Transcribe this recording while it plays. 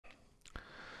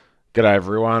G'day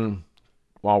everyone.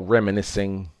 While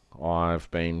reminiscing, I've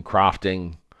been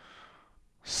crafting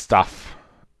stuff,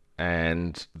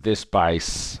 and this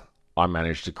base I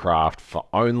managed to craft for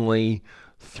only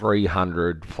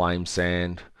 300 flame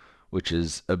sand, which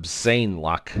is obscene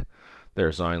luck.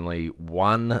 There's only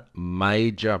one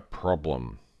major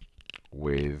problem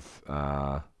with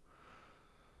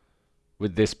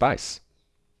this base,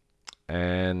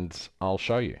 and I'll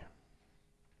show you.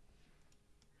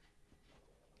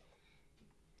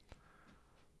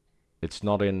 It's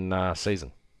not in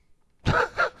season.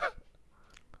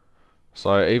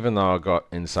 So even though I got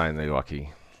insanely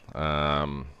lucky,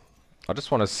 I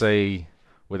just want to see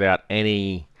without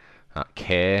any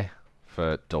care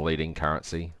for deleting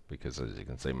currency, because as you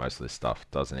can see, most of this stuff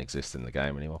doesn't exist in the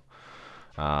game anymore.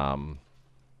 Um,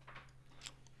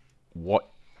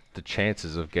 what the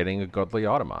chances of getting a godly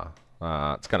item are?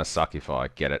 It's going to suck if I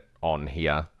get it on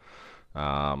here,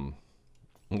 um,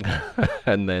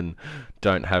 and then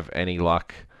don't have any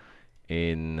luck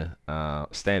in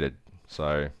standard.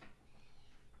 So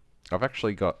I've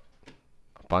actually got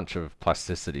a bunch of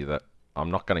plasticity that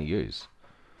I'm not going to use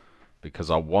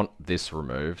because I want this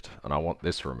removed and I want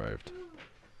this removed.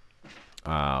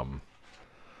 Um,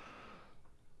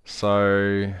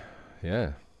 so,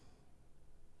 yeah.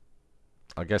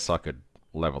 I guess I could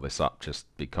level this up just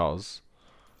because.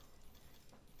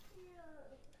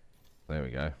 There we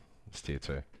go. It's tier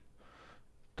 2.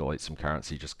 Delete some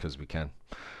currency just because we can.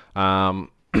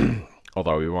 Um,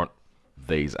 although we want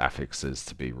these affixes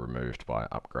to be removed by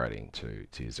upgrading to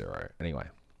tier 0. Anyway.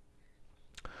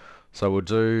 So we'll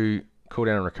do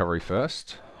cooldown and recovery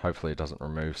first. Hopefully it doesn't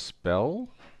remove spell.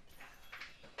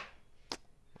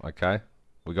 Okay.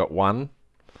 We got one.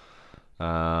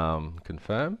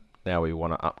 Confirm. Now we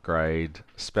want to upgrade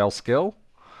spell skill.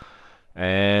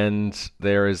 And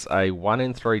there is a 1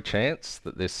 in 3 chance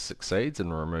that this succeeds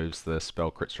and removes the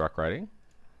spell crit strike rating.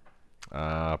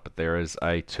 But there is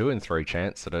a 2 in 3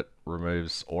 chance that it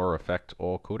removes aura effect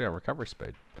or cooldown recovery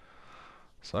speed.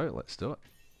 So let's do it.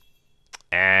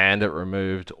 And it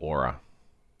removed aura.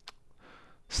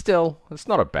 Still, it's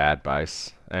not a bad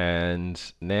base. And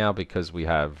now because we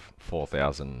have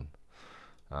 4,000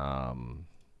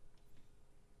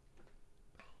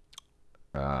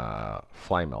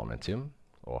 flame elementium,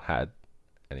 or had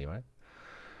anyway,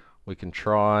 we can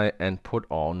try and put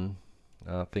on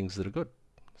things that are good.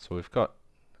 So we've got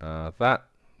that.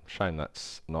 Shame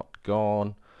that's not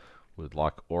gone. Would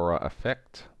like aura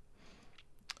effect,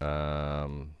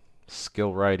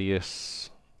 skill radius,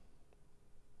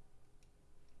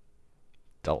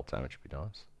 double damage would be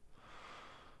nice.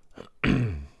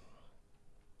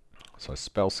 So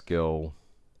spell skill,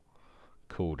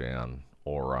 cooldown,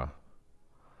 aura.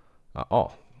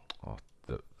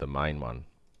 The main one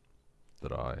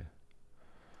that I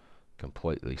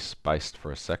completely spaced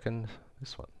for a second.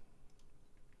 This one.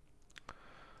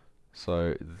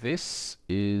 So this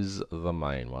is the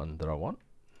main one that I want.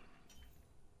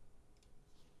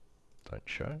 Don't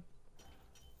show.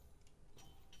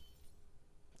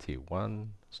 Tier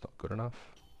 1, it's not good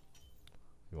enough.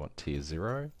 We want tier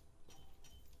 0.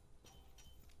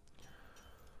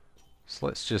 So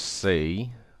let's just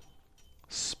see.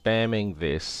 Spamming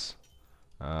this.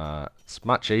 It's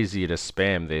much easier to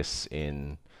spam this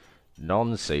in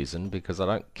non-season because I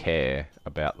don't care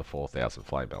about the 4,000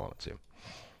 flame elementium.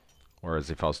 Whereas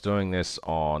if I was doing this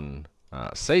on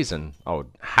season, I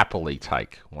would happily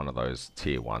take one of those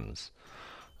tier 1s.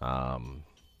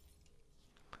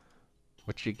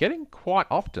 Which you're getting quite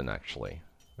often actually,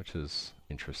 which is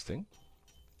interesting.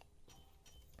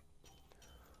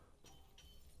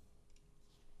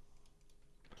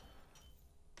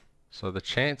 So the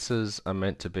chances are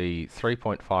meant to be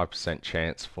 3.5%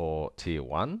 chance for tier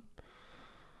 1.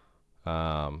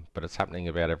 But it's happening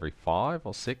about every 5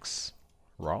 or 6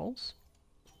 rolls.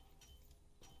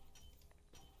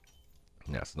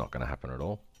 Now it's not going to happen at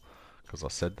all because I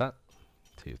said that.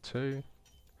 Tier 2,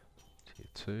 tier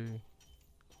 2.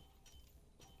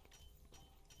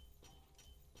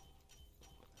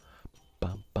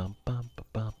 Bum bum bum bum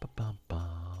bum bum bum.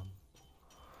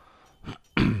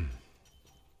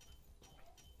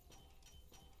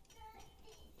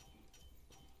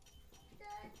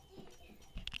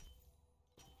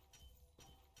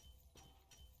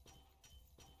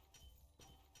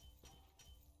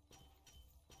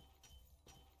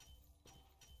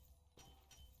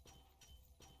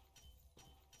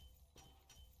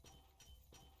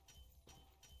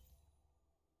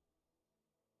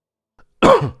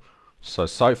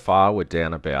 So far we're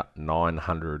down about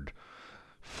 900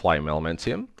 flame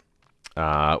elementium.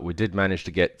 We did manage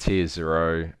to get tier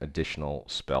 0 additional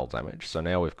spell damage. So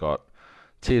now we've got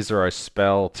Tier 0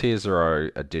 spell, Tier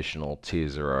 0 additional, Tier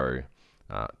 0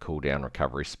 cooldown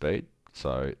recovery speed.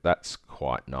 So that's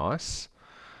quite nice.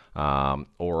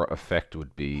 Aura effect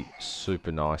would be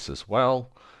super nice as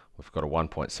well. We've got a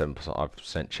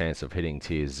 1.75% chance of hitting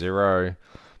Tier 0,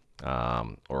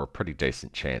 or a pretty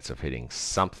decent chance of hitting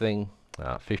something.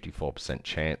 54%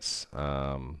 chance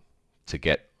to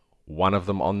get one of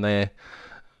them on there.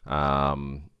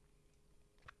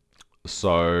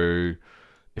 So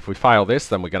if we fail this,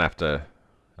 then we're going to have to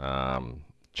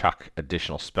chuck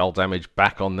additional spell damage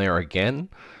back on there again,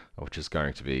 which is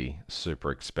going to be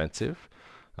super expensive.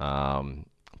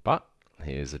 But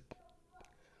here's a,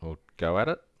 we'll go at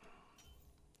it.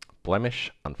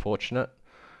 Blemish, unfortunate.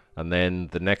 And then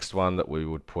the next one that we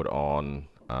would put on,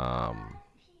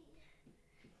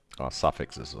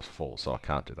 suffixes is full, so I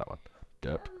can't do that one.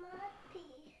 Derp.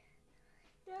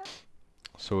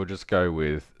 So we'll just go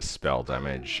with spell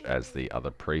damage as the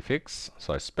other prefix.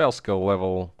 So spell skill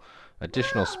level,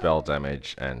 additional spell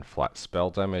damage, and flat spell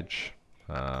damage.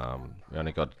 We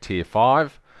only got tier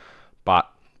 5,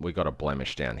 but we got a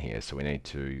blemish down here, so we need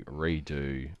to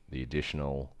redo the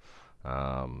additional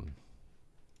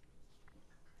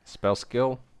spell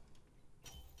skill,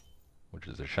 which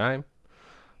is a shame.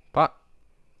 But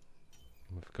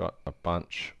we've got a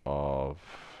bunch of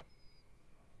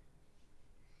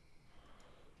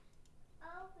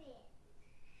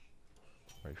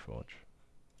Reforge.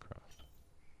 Craft.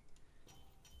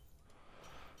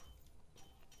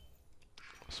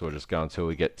 So we'll just go until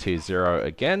we get tier 0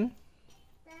 again.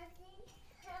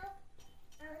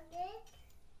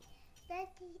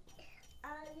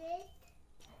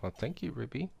 Well, thank you,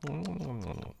 Ruby.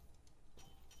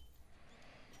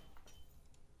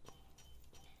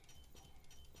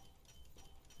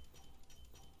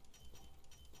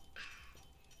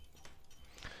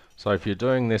 So if you're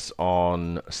doing this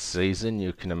on season,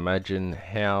 you can imagine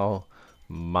how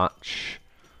much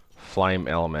flame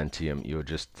elementium you're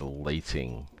just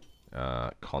deleting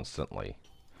constantly,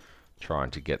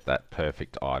 trying to get that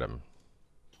perfect item.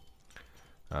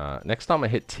 Next time I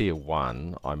hit tier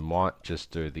 1, I might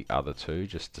just do the other two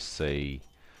just to see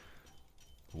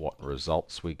what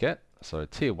results we get. So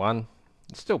tier 1,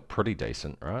 it's still pretty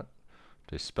decent, right?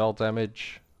 Do spell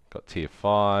damage, got tier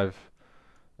 5,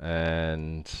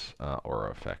 and aura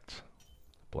effect,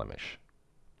 blemish,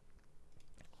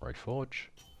 reforge,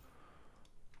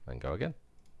 and go again.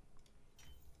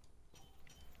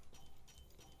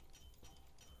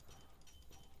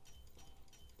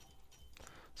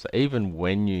 So even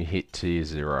when you hit tier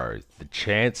 0, the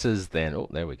chances then, oh,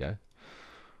 there we go.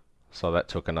 So that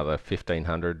took another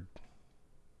 1500.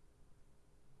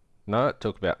 No, it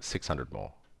took about 600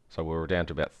 more. So we were down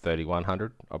to about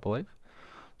 3100, I believe.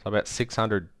 So about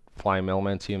 600 flame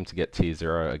elementium to get tier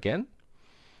 0 again.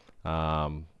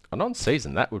 And on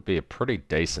season, that would be a pretty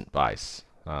decent base,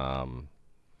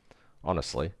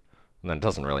 honestly. And then it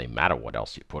doesn't really matter what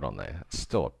else you put on there. It's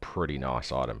still a pretty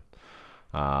nice item.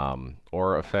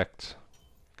 Aura effect,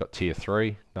 got tier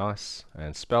 3, nice.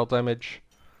 And spell damage,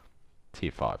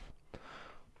 tier 5.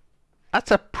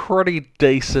 That's a pretty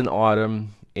decent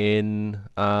item in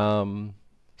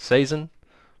season,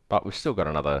 but we've still got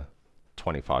another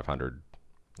 2500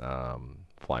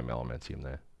 flame elementium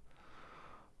there.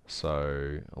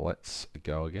 So let's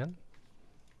go again.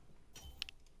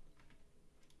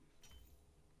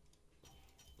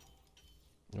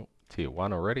 Oh, tier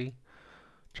 1 already.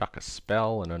 Chuck a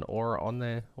spell and an aura on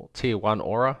there. Well, tier 1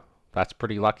 aura, that's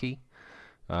pretty lucky.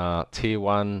 Tier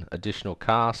 1 additional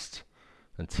cast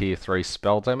and tier 3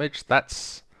 spell damage.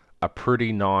 That's a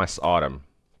pretty nice item.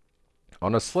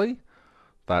 Honestly,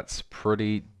 that's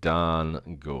pretty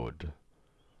darn good.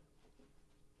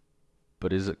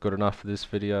 But is it good enough for this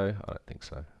video? I don't think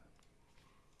so.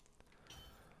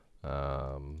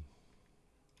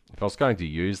 If I was going to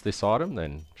use this item,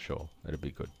 then sure, it'd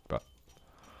be good. But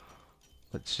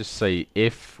let's just see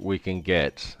if we can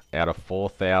get out of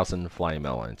 4,000 flame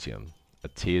elementium a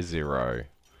tier 0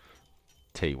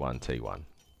 T1 T1.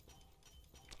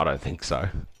 I don't think so.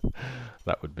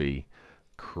 That would be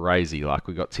crazy. Like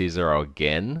we got tier 0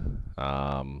 again,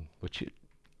 which you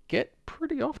get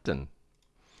pretty often.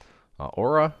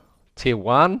 Aura, tier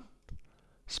 1,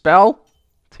 spell,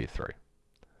 tier 3.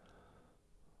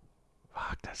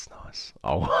 Fuck, that's nice.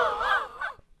 Oh,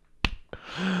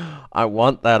 I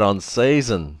want that on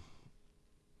season.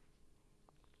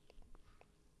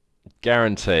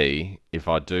 Guarantee if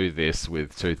I do this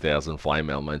with 2000 flame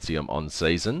elementium on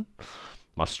season,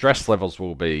 my stress levels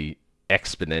will be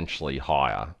exponentially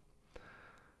higher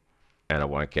and I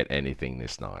won't get anything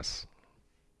this nice.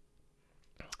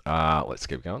 Let's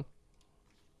keep going.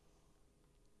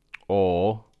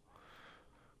 Or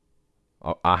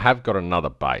I have got another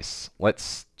base.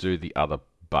 Let's do the other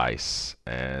base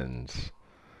and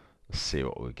see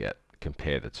what we get.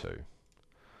 Compare the two.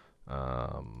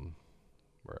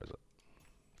 Where is it?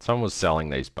 Someone was selling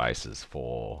these bases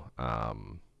for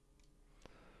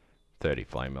 30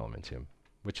 flame elementium,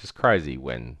 which is crazy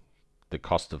when the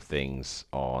cost of things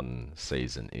on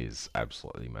season is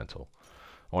absolutely mental.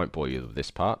 I won't bore you with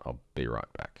this part. I'll be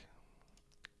right back.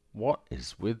 What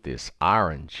is with this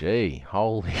RNG?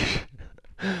 Holy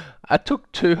I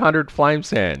took 200 flame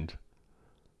sand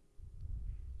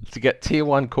to get tier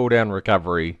 1 cooldown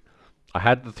recovery. I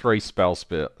had the 3 spell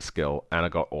skill and I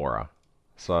got aura.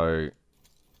 So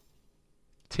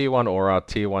tier 1 aura,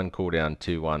 tier 1 cooldown,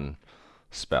 tier 1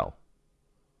 spell.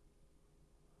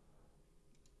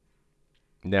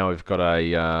 Now we've got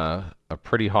a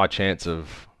pretty high chance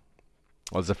of...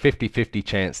 Well, there's a 50-50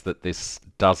 chance that this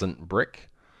doesn't brick.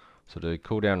 So do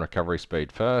cooldown recovery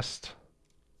speed first.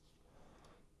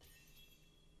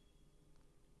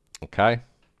 Okay.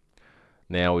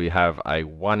 Now we have a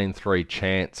 1 in 3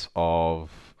 chance of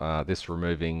this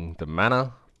removing the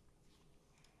mana.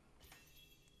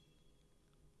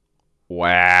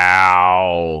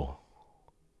 Wow.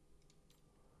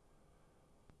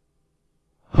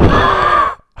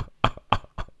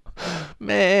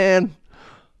 Man.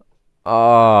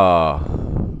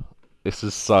 Oh. This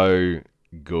is so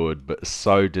good, but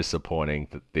so disappointing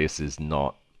that this is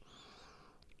not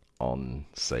on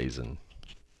season.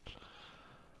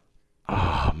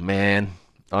 Oh, man.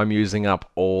 I'm using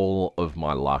up all of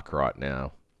my luck right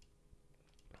now.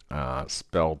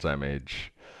 Spell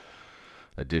damage,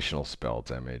 additional spell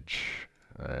damage,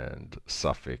 and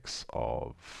suffix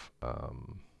of...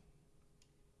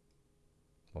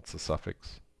 what's the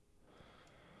suffix?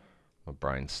 My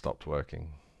brain stopped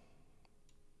working.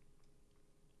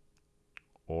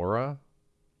 Aura,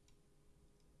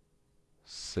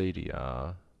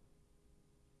 CDR,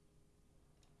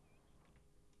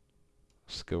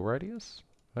 skill radius,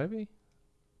 maybe?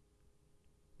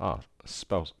 Ah,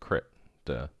 spells crit,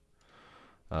 duh.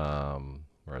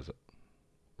 Where is it?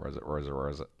 Where is it? Where is it? Where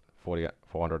is it?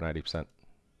 480%.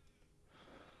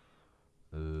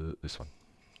 This one.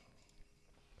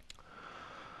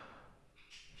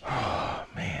 Oh,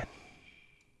 man.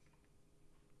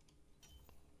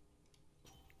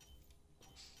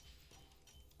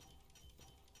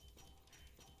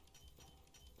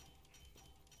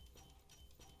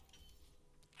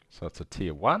 So it's a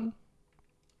tier 1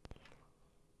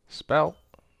 spell,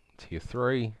 tier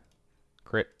 3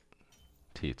 crit,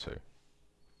 tier 2.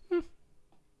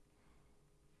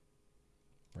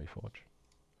 Reforge.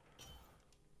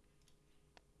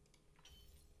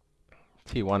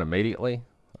 Tier 1 immediately.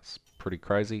 That's pretty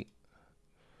crazy.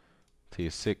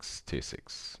 Tier 6, tier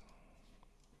 6.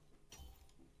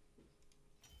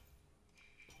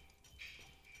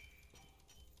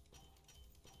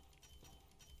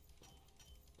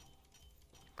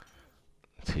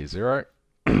 Tier 0.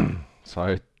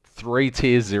 So 3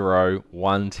 tier 0,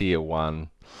 1 tier 1.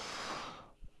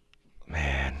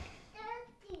 Man.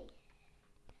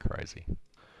 Crazy.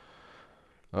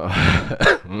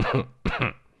 Oh.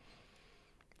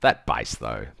 That base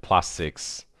though,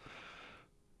 +6,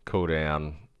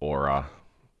 cooldown, aura.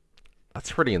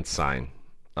 That's pretty insane.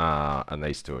 And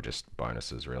these two are just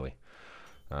bonuses really.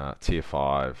 Tier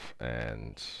 5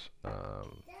 and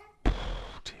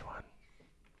tier 1.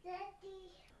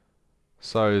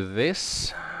 So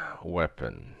this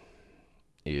weapon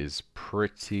is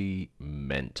pretty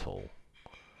mental.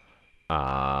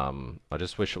 I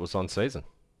just wish it was on season.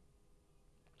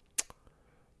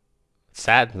 It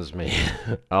saddens me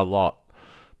a lot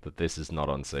that this is not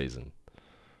on season.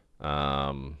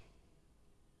 Good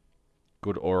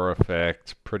aura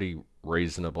effect, pretty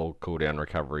reasonable cooldown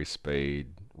recovery speed,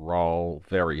 roll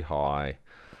very high,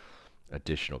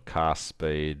 additional cast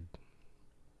speed.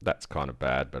 That's kind of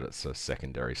bad, but it's a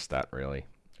secondary stat really,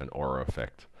 an aura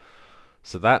effect.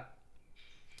 So that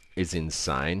is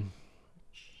insane.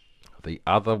 The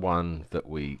other one that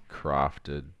we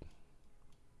crafted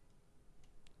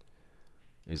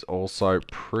is also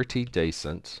pretty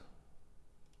decent.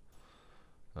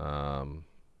 Why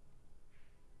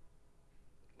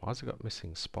has it got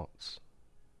missing spots?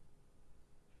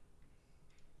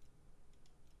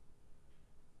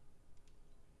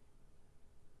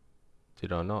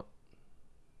 Did I not?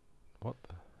 What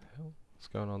the hell? What's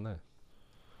going on there?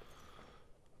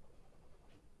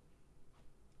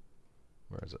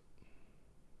 Where is it?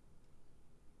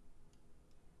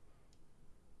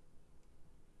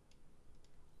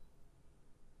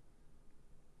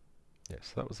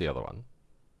 Yes, that was the other one.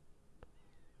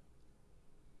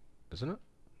 Isn't it?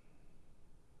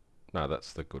 No,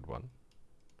 that's the good one.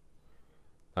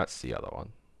 That's the other one,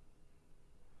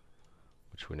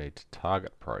 which we need to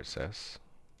target process.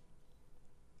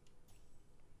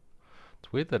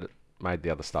 It's weird that it made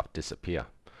the other stuff disappear.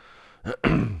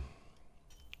 Need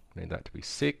that to be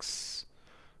 6,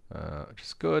 which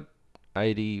is good.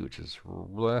 80, which is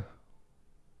bleh.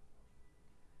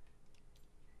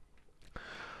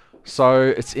 So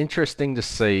it's interesting to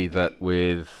see that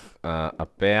with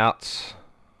about,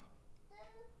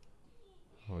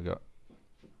 we got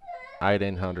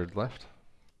 1800 left.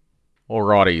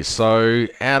 Alrighty, so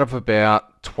out of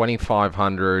about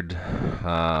 2500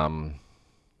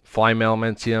 flame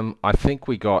elementium, I think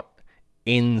we got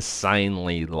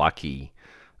insanely lucky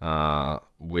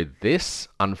with this.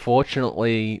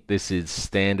 Unfortunately, this is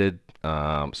standard,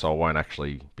 so I won't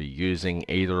actually be using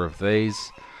either of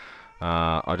these.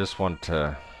 I just want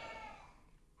to...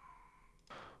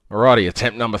 Alrighty,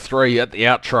 attempt number 3 at the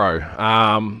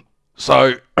outro.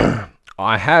 So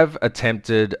I have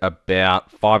attempted about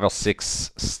 5 or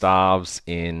 6 starves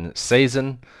in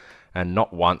season, and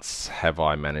not once have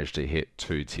I managed to hit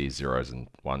 2 tier 0s and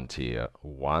 1 tier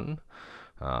 1,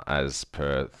 as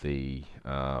per the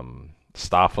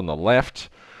staff on the left.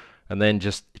 And then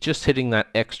just hitting that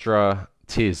extra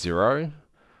tier 0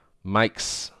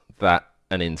 makes that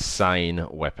an insane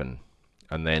weapon.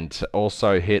 And then to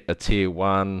also hit a tier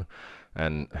 1,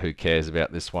 and who cares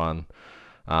about this one,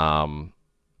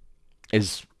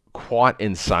 is quite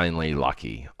insanely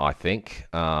lucky, I think.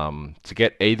 To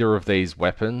get either of these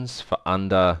weapons for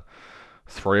under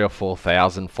 3,000 or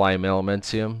 4,000 flame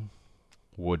elementium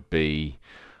would be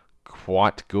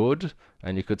quite good,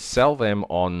 and you could sell them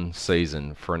on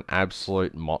season for an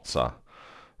absolute mozza.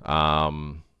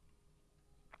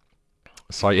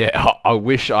 So yeah, I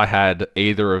wish I had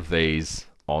either of these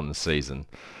on season.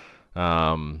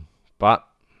 But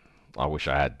I wish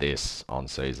I had this on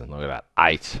season. Look at that,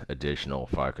 8 additional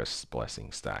focus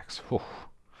blessing stacks. Whew.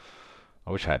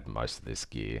 I wish I had most of this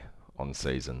gear on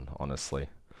season, honestly.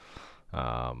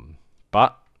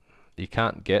 But you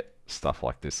can't get stuff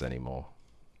like this anymore.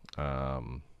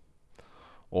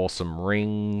 Awesome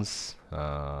rings.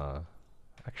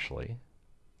 Actually,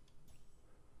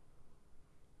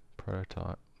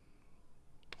 prototype.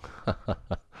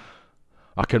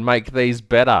 I can make these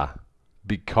better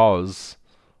because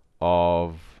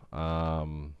of the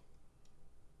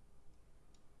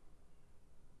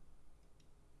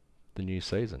new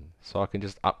season. So I can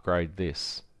just upgrade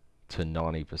this to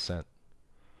 90%.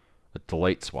 It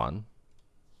deletes one,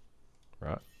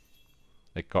 right?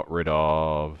 It got rid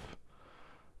of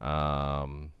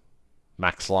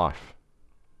max life.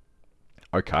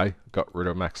 Okay, got rid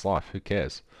of max life. Who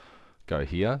cares? Go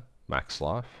here, max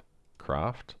life,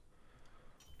 craft,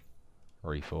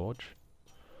 reforge,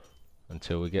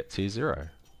 until we get tier 0.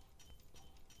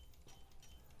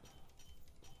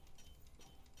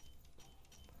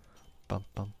 Bum,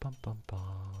 bum, bum, bum, bum.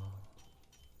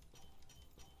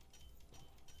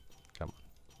 Come on.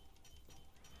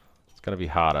 It's going to be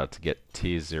harder to get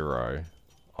tier 0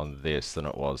 on this than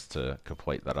it was to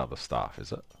complete that other stuff,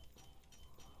 is it?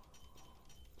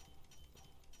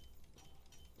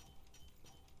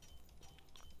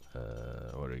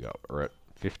 What do we got? We're at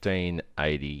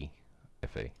 1580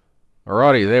 FE.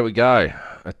 Alrighty, there we go.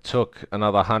 It took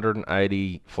another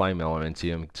 180 flame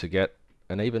elementium to get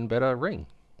an even better ring.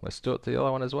 Let's do it to the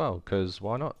other one as well, because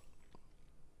why not?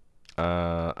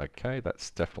 Okay, that's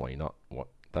definitely not what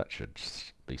that should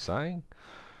be saying.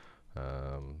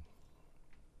 So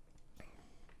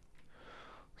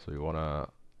we want to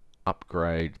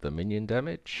upgrade the minion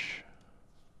damage.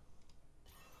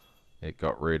 It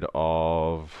got rid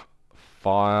of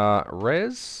fire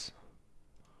res,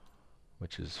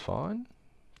 which is fine.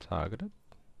 Targeted,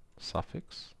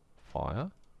 suffix, fire.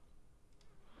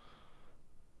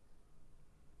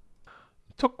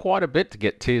 It took quite a bit to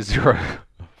get tier 0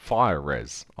 fire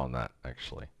res on that,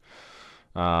 actually.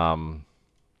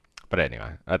 But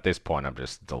anyway, at this point I'm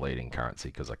just deleting currency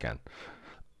because I can.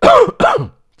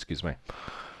 Excuse me.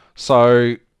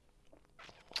 So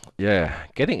yeah,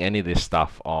 getting any of this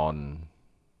stuff on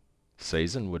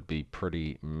season would be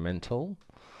pretty mental.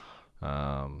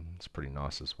 It's pretty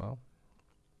nice as well.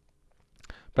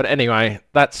 But anyway,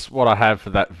 that's what I have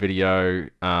for that video.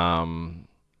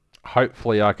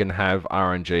 Hopefully I can have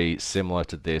RNG similar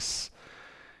to this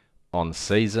on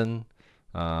season.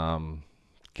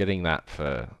 Getting that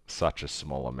for such a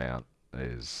small amount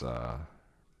is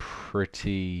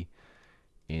pretty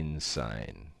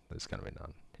insane. There's going to be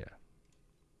none. Yeah.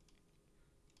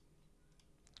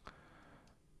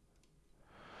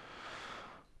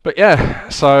 But yeah,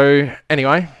 so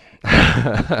anyway,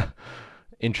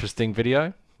 interesting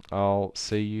video. I'll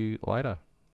see you later.